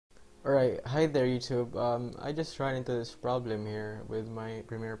Alright, hi there YouTube. I just ran into this problem here with my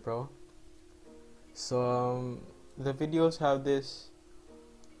Premiere Pro. So the videos have this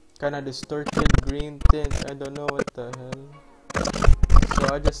kind of distorted green tint. I don't know what the hell.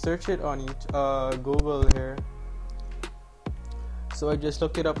 So I just searched it on Google here. So I just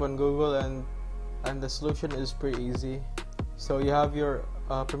looked it up on Google and the solution is pretty easy. So you have your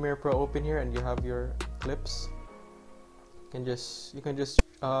Premiere Pro open here and you have your clips. You can just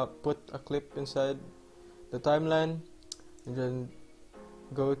put a clip inside the timeline and then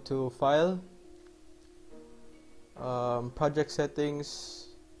go to File, Project Settings,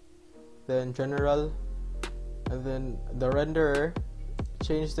 then General, and then the renderer.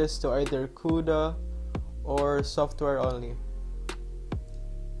 Change this to either CUDA or software only.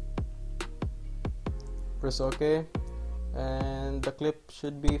 Press OK and the clip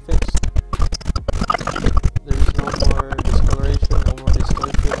should be fixed. There is no more discoloration, no more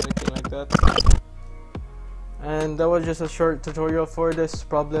distortion, anything like that. And that was just a short tutorial for this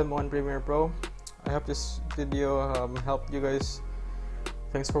problem on Premiere Pro. I hope this video helped you guys.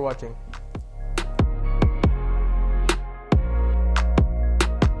 Thanks for watching.